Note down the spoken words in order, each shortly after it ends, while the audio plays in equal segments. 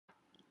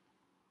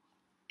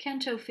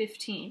Canto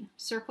 15,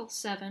 Circle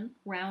 7,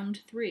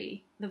 Round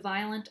 3, The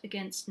Violent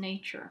Against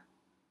Nature.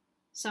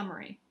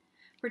 Summary.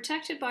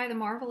 Protected by the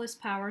marvelous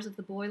powers of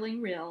the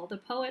boiling rill, the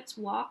poets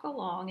walk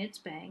along its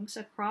banks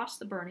across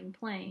the burning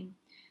plain.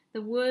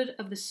 The wood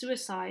of the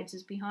suicides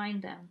is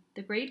behind them.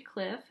 The great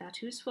cliff, at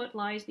whose foot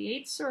lies the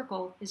eighth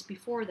circle, is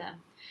before them.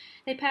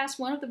 They pass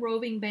one of the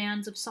roving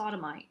bands of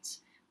sodomites.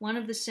 One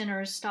of the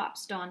sinners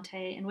stops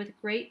Dante, and with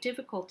great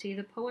difficulty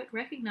the poet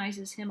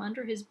recognizes him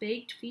under his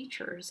baked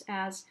features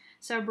as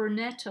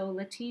Brunetto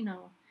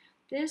Latino.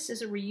 This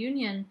is a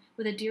reunion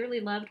with a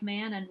dearly loved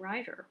man and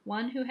writer,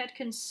 one who had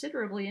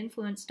considerably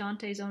influenced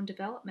Dante's own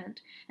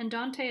development, and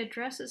Dante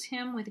addresses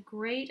him with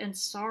great and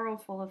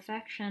sorrowful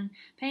affection,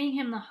 paying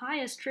him the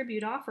highest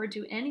tribute offered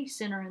to any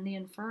sinner in the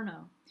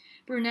Inferno.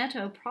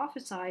 Brunetto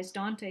prophesies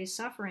Dante's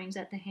sufferings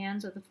at the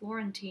hands of the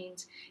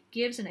Florentines,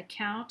 gives an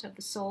account of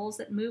the souls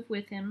that move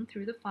with him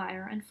through the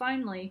fire, and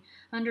finally,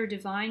 under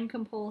divine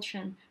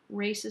compulsion,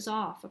 races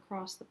off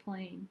across the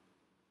plain.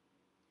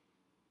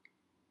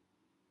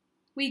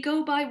 We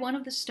go by one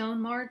of the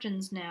stone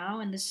margins now,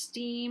 and the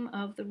steam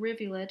of the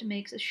rivulet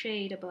makes a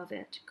shade above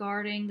it,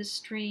 guarding the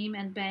stream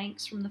and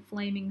banks from the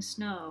flaming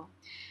snow.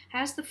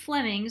 As the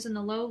Flemings in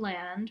the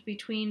lowland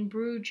between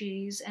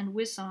Bruges and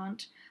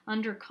Wissant,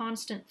 under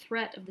constant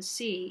threat of the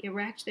sea,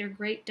 erect their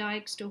great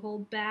dikes to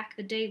hold back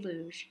the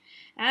deluge,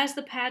 as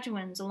the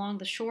Paduans along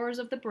the shores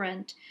of the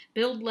Brent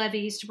build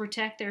levees to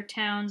protect their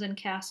towns and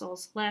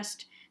castles,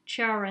 lest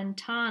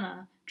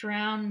Charentana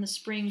drown in the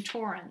spring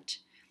torrent,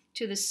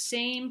 to the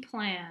same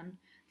plan,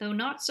 though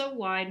not so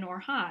wide nor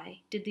high,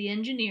 did the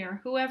engineer,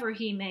 whoever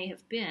he may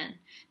have been,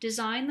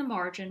 design the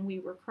margin we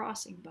were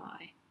crossing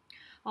by.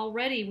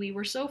 Already we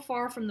were so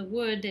far from the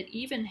wood that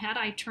even had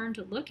I turned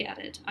to look at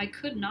it, I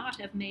could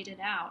not have made it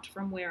out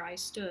from where I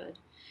stood,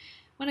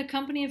 when a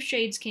company of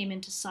shades came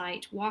into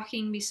sight,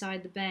 walking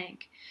beside the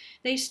bank.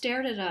 They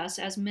stared at us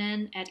as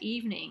men at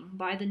evening,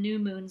 by the new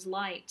moon's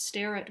light,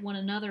 stare at one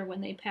another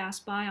when they pass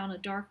by on a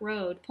dark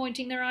road,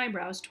 pointing their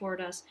eyebrows toward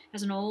us,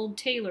 as an old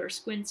tailor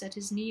squints at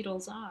his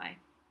needle's eye.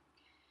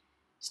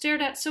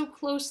 Stared at so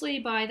closely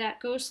by that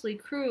ghostly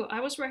crew,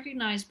 I was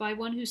recognized by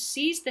one who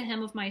seized the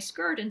hem of my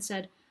skirt and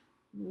said,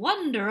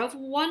 "Wonder of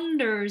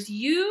wonders,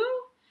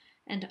 you?"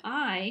 And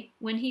I,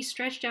 when he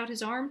stretched out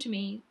his arm to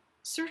me,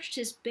 searched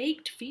his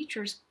baked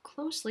features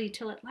closely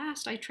till at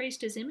last I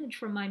traced his image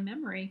from my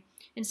memory,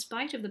 in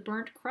spite of the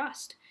burnt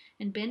crust,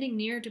 and bending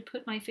near to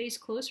put my face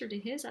closer to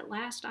his, at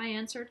last I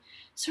answered,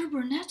 "Sir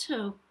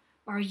Brunetto,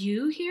 are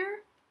you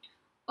here?"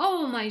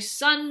 "Oh, my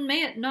son,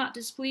 may it not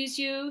displease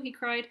you," he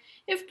cried,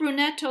 "if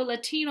Brunetto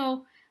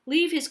Latino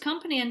leave his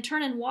company and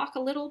turn and walk a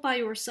little by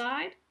your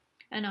side?"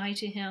 And I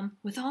to him,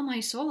 "With all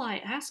my soul I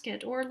ask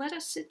it, or let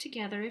us sit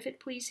together, if it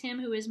please him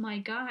who is my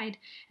guide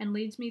and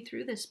leads me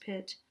through this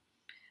pit."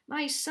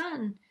 "My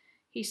son,"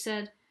 he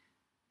said,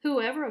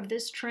 "whoever of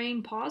this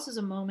train pauses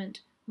a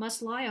moment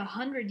must lie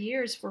 100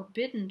 years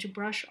forbidden to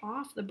brush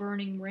off the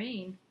burning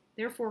rain.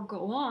 Therefore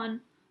go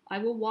on. I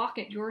will walk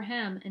at your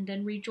hem, and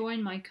then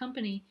rejoin my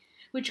company,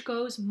 which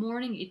goes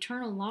mourning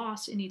eternal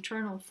loss in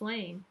eternal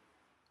flame."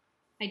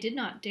 I did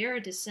not dare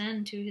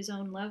descend to his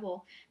own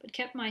level, but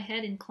kept my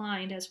head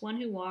inclined as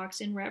one who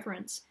walks in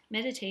reverence,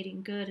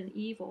 meditating good and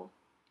evil.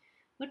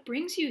 "What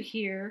brings you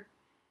here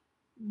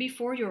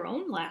before your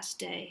own last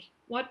day?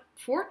 What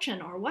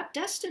fortune or what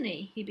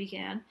destiny?" he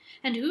began,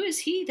 "and who is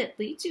he that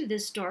leads you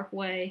this dark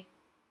way?"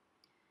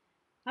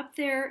 "Up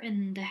there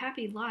in the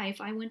happy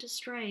life I went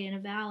astray in a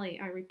valley,"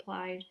 I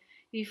replied,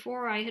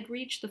 "before I had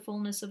reached the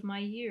fullness of my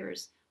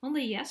years.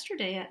 Only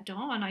yesterday at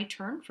dawn I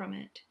turned from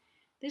it.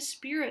 This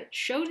spirit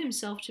showed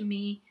himself to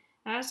me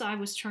as I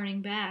was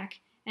turning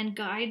back, and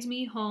guides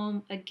me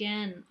home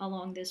again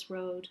along this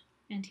road."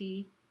 And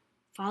he,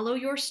 "Follow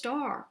your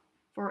star,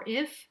 for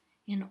if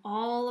in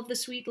all of the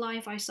sweet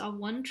life I saw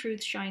one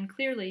truth shine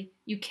clearly,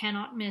 you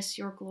cannot miss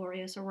your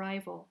glorious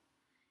arrival.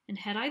 And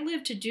had I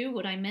lived to do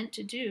what I meant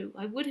to do,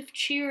 I would have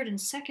cheered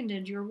and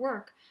seconded your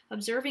work,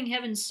 observing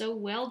heaven so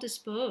well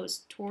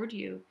disposed toward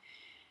you.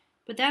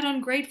 But that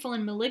ungrateful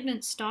and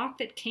malignant stalk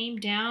that came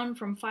down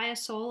from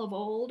Fiesole of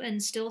old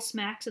and still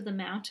smacks of the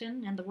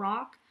mountain and the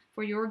rock,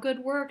 for your good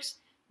works,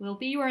 will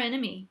be your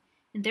enemy.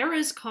 And there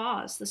is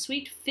cause. The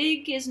sweet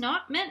fig is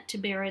not meant to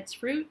bear its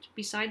fruit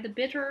beside the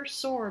bitter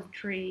sorb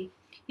tree.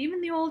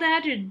 Even the old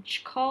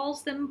adage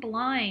calls them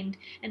blind,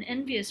 an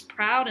envious,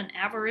 proud, and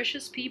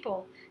avaricious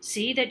people.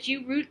 See that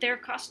you root their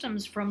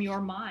customs from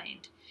your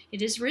mind.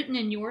 It is written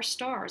in your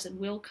stars, and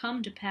will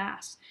come to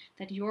pass,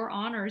 that your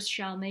honors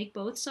shall make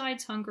both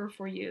sides hunger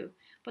for you,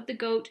 but the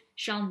goat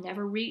shall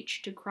never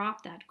reach to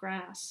crop that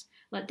grass.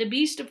 Let the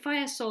beast of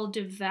Fiesole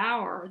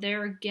devour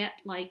their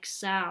get like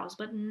sows,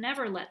 but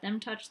never let them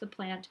touch the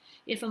plant,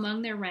 if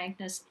among their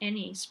rankness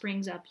any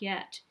springs up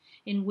yet,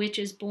 in which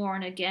is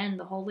born again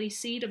the holy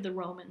seed of the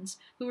Romans,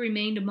 who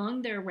remained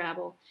among their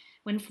rabble,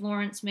 when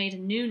Florence made a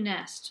new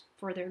nest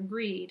for their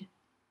greed."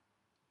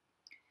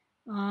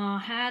 "Ah,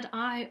 had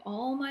I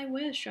all my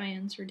wish," I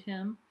answered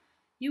him,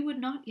 "you would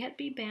not yet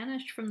be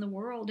banished from the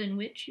world in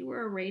which you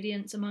were a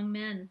radiance among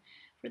men,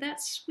 For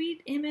that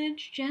sweet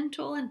image,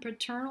 gentle and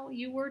paternal,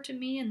 you were to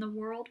me in the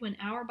world when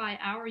hour by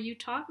hour you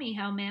taught me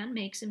how man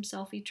makes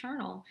himself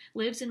eternal,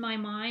 lives in my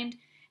mind,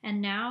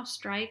 and now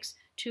strikes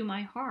to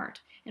my heart.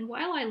 And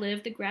while I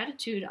live, the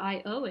gratitude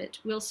I owe it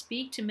will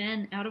speak to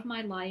men out of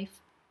my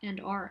life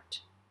and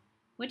art.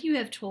 What you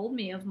have told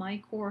me of my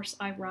course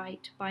I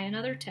write, by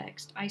another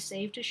text I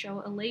save to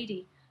show a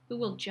lady who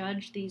will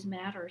judge these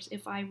matters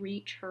if I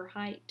reach her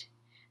height.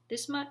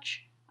 This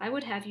much I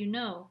would have you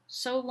know,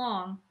 so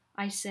long,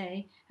 I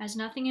say, as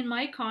nothing in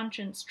my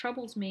conscience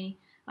troubles me,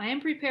 I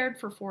am prepared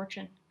for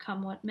fortune,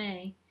 come what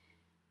may.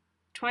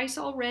 Twice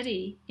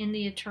already, in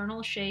the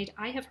eternal shade,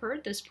 I have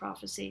heard this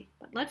prophecy,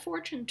 but let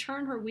fortune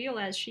turn her wheel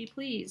as she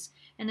please,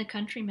 and the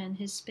countryman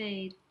his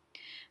spade.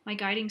 My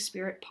guiding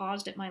spirit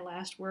paused at my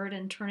last word,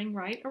 and turning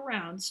right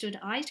around, stood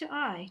eye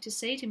to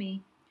say to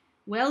me,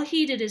 well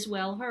heeded is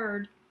well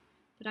heard.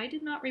 But I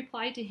did not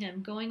reply to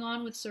him, going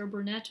on with Sir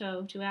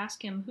Brunetto to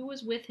ask him who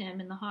was with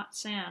him in the hot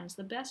sands,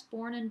 the best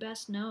born and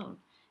best known.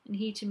 And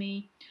he to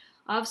me,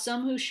 of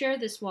some who share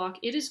this walk,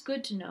 it is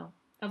good to know.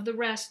 Of the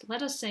rest,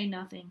 let us say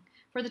nothing,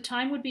 for the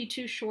time would be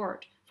too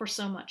short for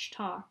so much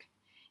talk.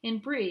 In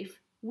brief,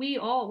 we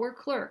all were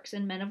clerks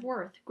and men of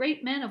worth,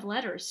 great men of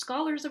letters,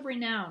 scholars of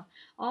renown,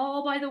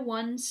 all by the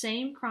one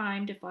same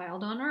crime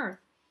defiled on earth.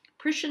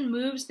 Priscian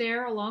moves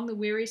there along the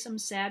wearisome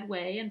sad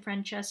way, and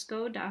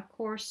Francesco da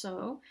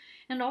Corso,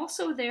 and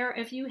also there,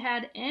 if you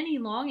had any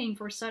longing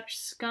for such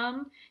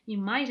scum, you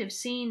might have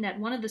seen that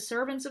one of the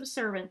servants of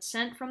servants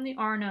sent from the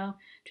Arno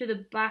to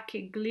the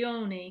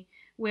Bacchiglione,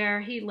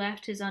 where he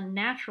left his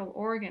unnatural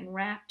organ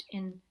wrapped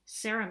in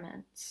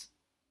cerements.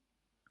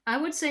 I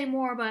would say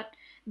more, but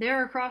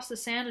there across the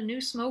sand a new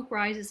smoke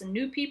rises and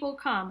new people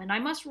come, and I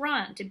must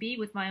run to be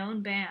with my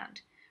own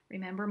band.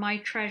 Remember my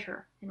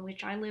treasure, in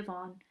which I live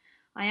on.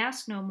 I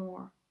ask no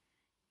more.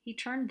 He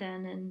turned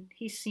then, and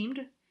he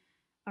seemed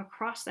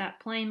across that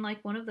plain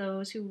like one of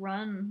those who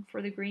run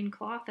for the green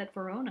cloth at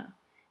Verona,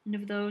 and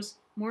of those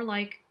more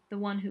like the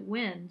one who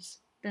wins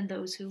than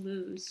those who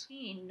lose.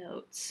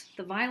 Notes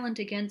the violent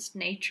against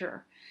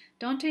nature.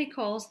 Dante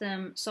calls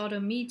them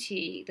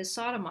sodomiti, the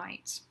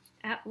sodomites,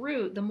 at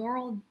root the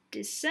moral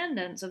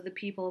descendants of the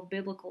people of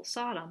biblical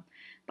Sodom,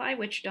 by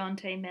which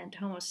Dante meant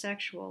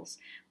homosexuals,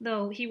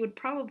 though he would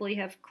probably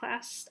have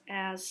classed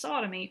as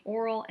sodomy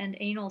oral and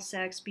anal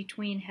sex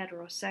between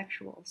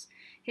heterosexuals,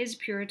 his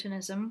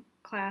Puritanism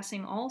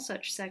classing all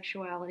such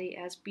sexuality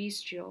as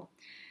bestial.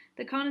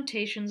 The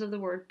connotations of the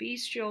word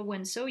bestial,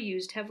 when so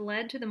used, have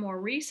led to the more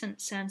recent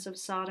sense of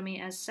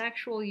sodomy as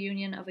sexual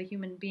union of a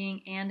human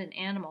being and an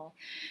animal,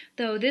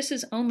 though this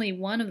is only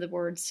one of the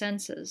word's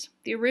senses,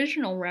 the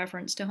original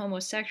reference to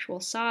homosexual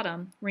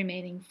Sodom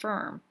remaining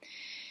firm.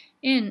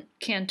 In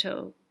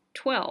Canto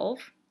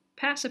 12,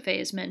 Pasiphae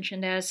is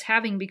mentioned as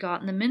having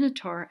begotten the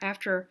Minotaur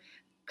after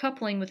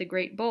coupling with a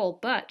great bull,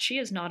 but she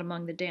is not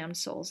among the damned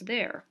souls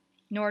there,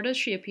 nor does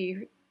she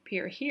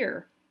appear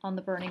here on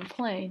the burning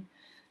plain,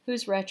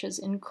 whose wretches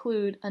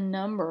include a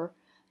number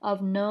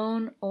of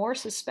known or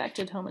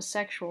suspected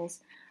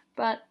homosexuals,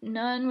 but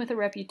none with a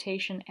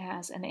reputation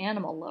as an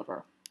animal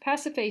lover.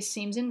 Pasiphae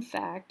seems, in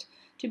fact,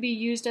 to be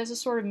used as a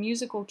sort of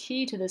musical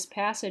key to this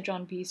passage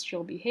on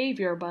bestial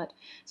behavior, but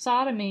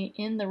sodomy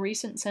in the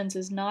recent sense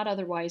is not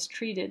otherwise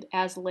treated,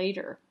 as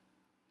later.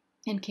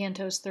 In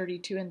Cantos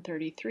 32 and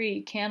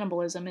 33,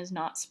 cannibalism is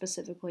not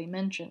specifically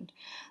mentioned,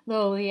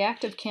 though the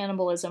act of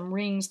cannibalism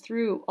rings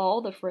through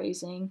all the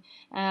phrasing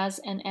as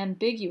an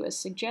ambiguous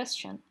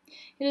suggestion.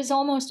 It is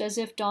almost as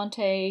if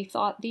Dante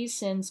thought these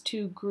sins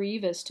too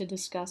grievous to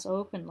discuss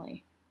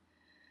openly.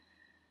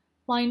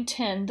 Line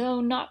 10, though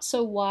not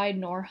so wide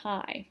nor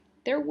high.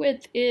 Their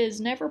width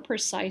is never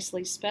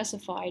precisely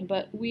specified,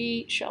 but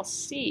we shall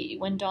see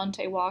when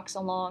Dante walks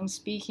along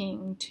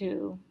speaking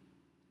to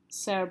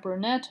Ser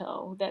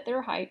Brunetto that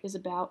their height is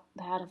about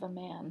that of a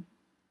man.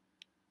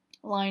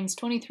 Lines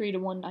 23 to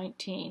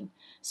 119.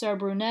 Ser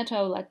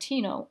Brunetto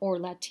Latino, or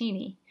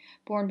Latini,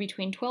 born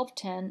between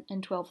 1210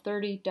 and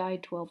 1230,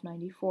 died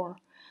 1294.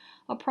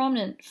 A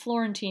prominent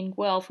Florentine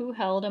Guelph who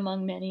held,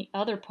 among many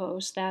other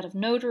posts, that of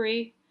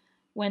notary,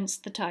 whence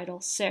the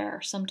title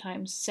Ser,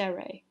 sometimes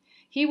Sere.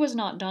 He was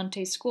not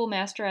Dante's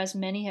schoolmaster, as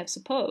many have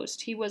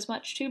supposed. He was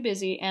much too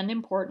busy and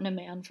important a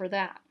man for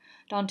that.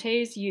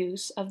 Dante's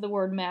use of the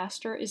word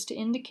master is to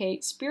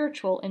indicate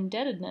spiritual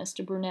indebtedness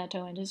to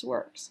Brunetto and his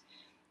works.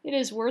 It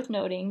is worth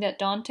noting that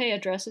Dante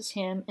addresses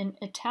him in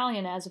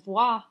Italian as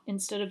voi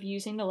instead of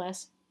using the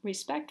less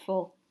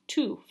respectful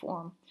tu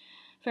form.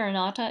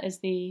 Farinata is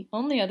the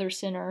only other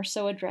sinner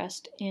so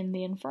addressed in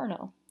the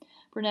Inferno.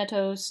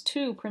 Brunetto's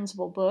two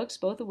principal books,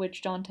 both of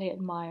which Dante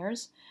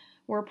admires,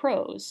 were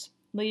prose,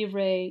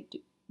 Livre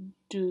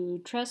du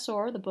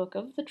Tresor, the Book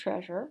of the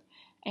Treasure,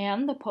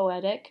 and the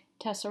poetic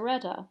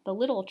Tesseretta, the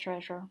Little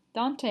Treasure.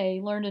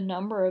 Dante learned a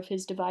number of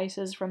his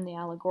devices from the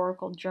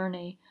allegorical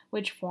journey,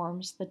 which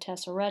forms the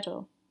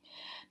Tesseretto.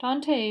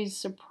 Dante's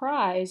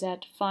surprise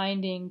at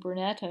finding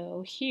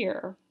Brunetto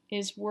here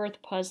is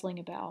worth puzzling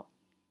about.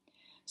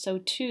 So,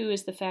 too,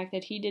 is the fact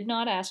that he did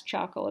not ask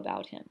Ciacco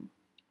about him.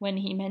 when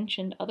he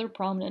mentioned other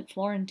prominent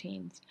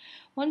Florentines.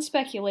 One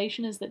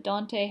speculation is that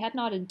Dante had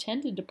not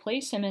intended to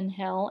place him in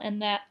hell,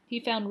 and that he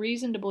found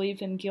reason to believe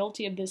him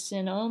guilty of this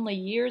sin only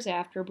years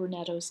after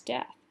Brunetto's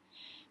death.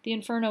 The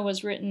Inferno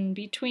was written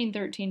between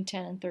 1310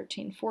 and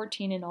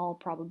 1314 in all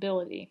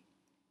probability.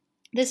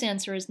 This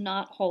answer is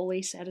not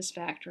wholly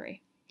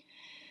satisfactory.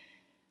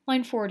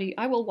 Line 40,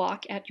 I will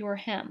walk at your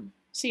hem.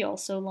 See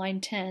also line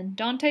 10.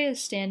 Dante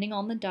is standing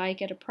on the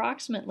dike at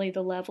approximately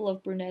the level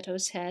of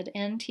Brunetto's head,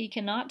 and he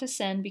cannot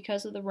descend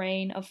because of the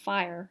rain of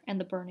fire and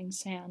the burning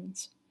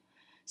sands.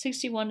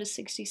 61 to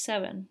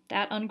 67.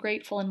 That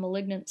ungrateful and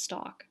malignant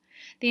stock.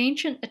 The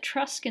ancient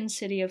Etruscan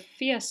city of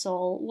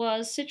Fiesole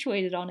was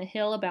situated on a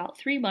hill about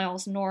 3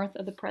 miles north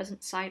of the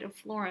present site of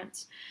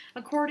Florence,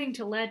 according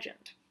to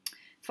legend.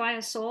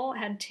 Fiesole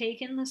had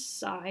taken the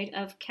side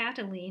of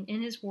Catiline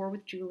in his war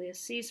with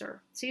Julius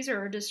Caesar.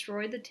 Caesar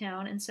destroyed the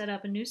town and set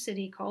up a new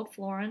city called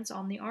Florence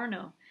on the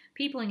Arno,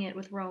 peopling it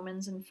with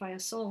Romans and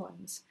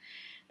Fiesolans.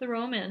 The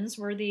Romans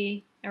were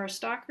the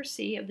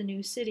aristocracy of the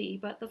new city,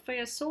 but the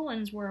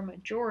Fiesolans were a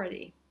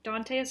majority.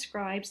 Dante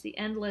ascribes the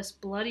endless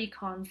bloody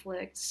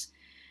conflicts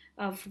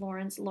of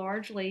Florence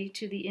largely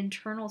to the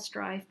internal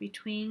strife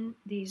between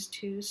these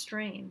two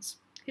strains.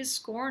 His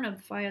scorn of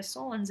the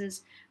Fiesolans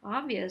is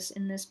obvious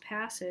in this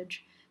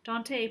passage.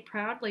 Dante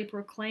proudly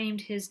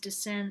proclaimed his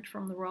descent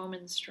from the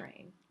Roman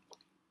strain.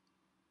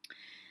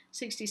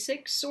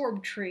 66.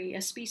 Sorb tree,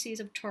 a species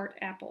of tart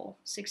apple.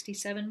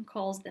 67.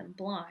 Calls them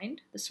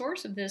blind. The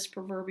source of this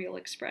proverbial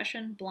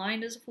expression,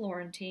 blind as a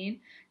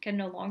Florentine, can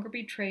no longer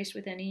be traced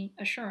with any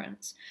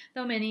assurance,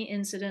 though many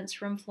incidents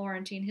from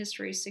Florentine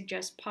history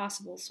suggest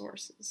possible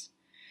sources.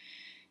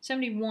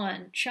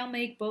 71. Shall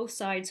make both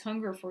sides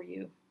hunger for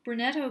you.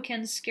 Brunetto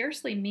can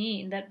scarcely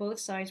mean that both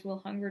sides will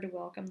hunger to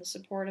welcome the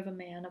support of a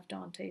man of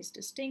Dante's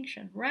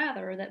distinction,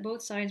 rather that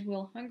both sides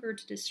will hunger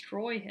to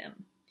destroy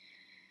him.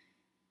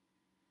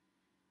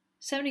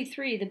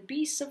 73. The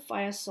beasts of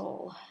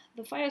Fiesole,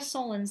 the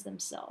Fiesolans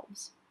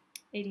themselves.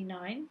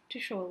 89. To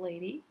show a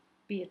lady,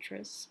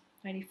 Beatrice.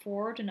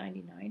 94 to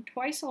 99.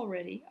 Twice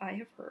already I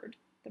have heard.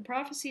 The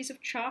prophecies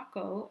of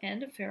Chaco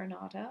and of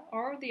Farinata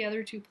are the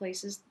other two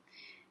places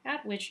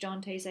at which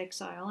Dante's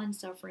exile and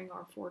suffering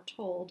are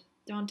foretold.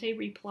 Dante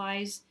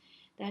replies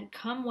that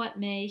come what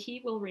may,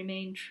 he will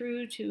remain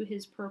true to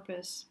his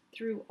purpose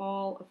through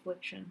all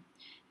affliction.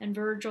 And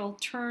Virgil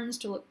turns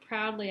to look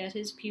proudly at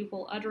his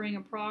pupil, uttering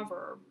a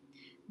proverb,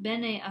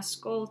 Bene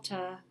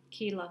ascolta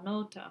chi la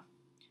nota.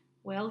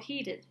 Well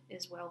heeded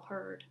is well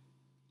heard.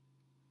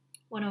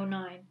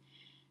 109.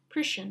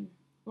 Priscian,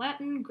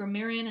 Latin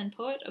grammarian and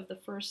poet of the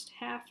first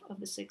half of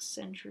the 6th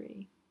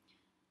century.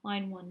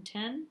 Line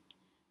 110.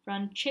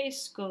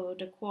 Francesco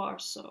da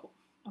Quarso,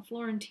 a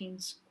Florentine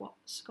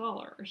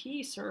scholar.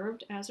 He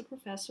served as a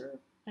professor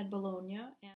at Bologna and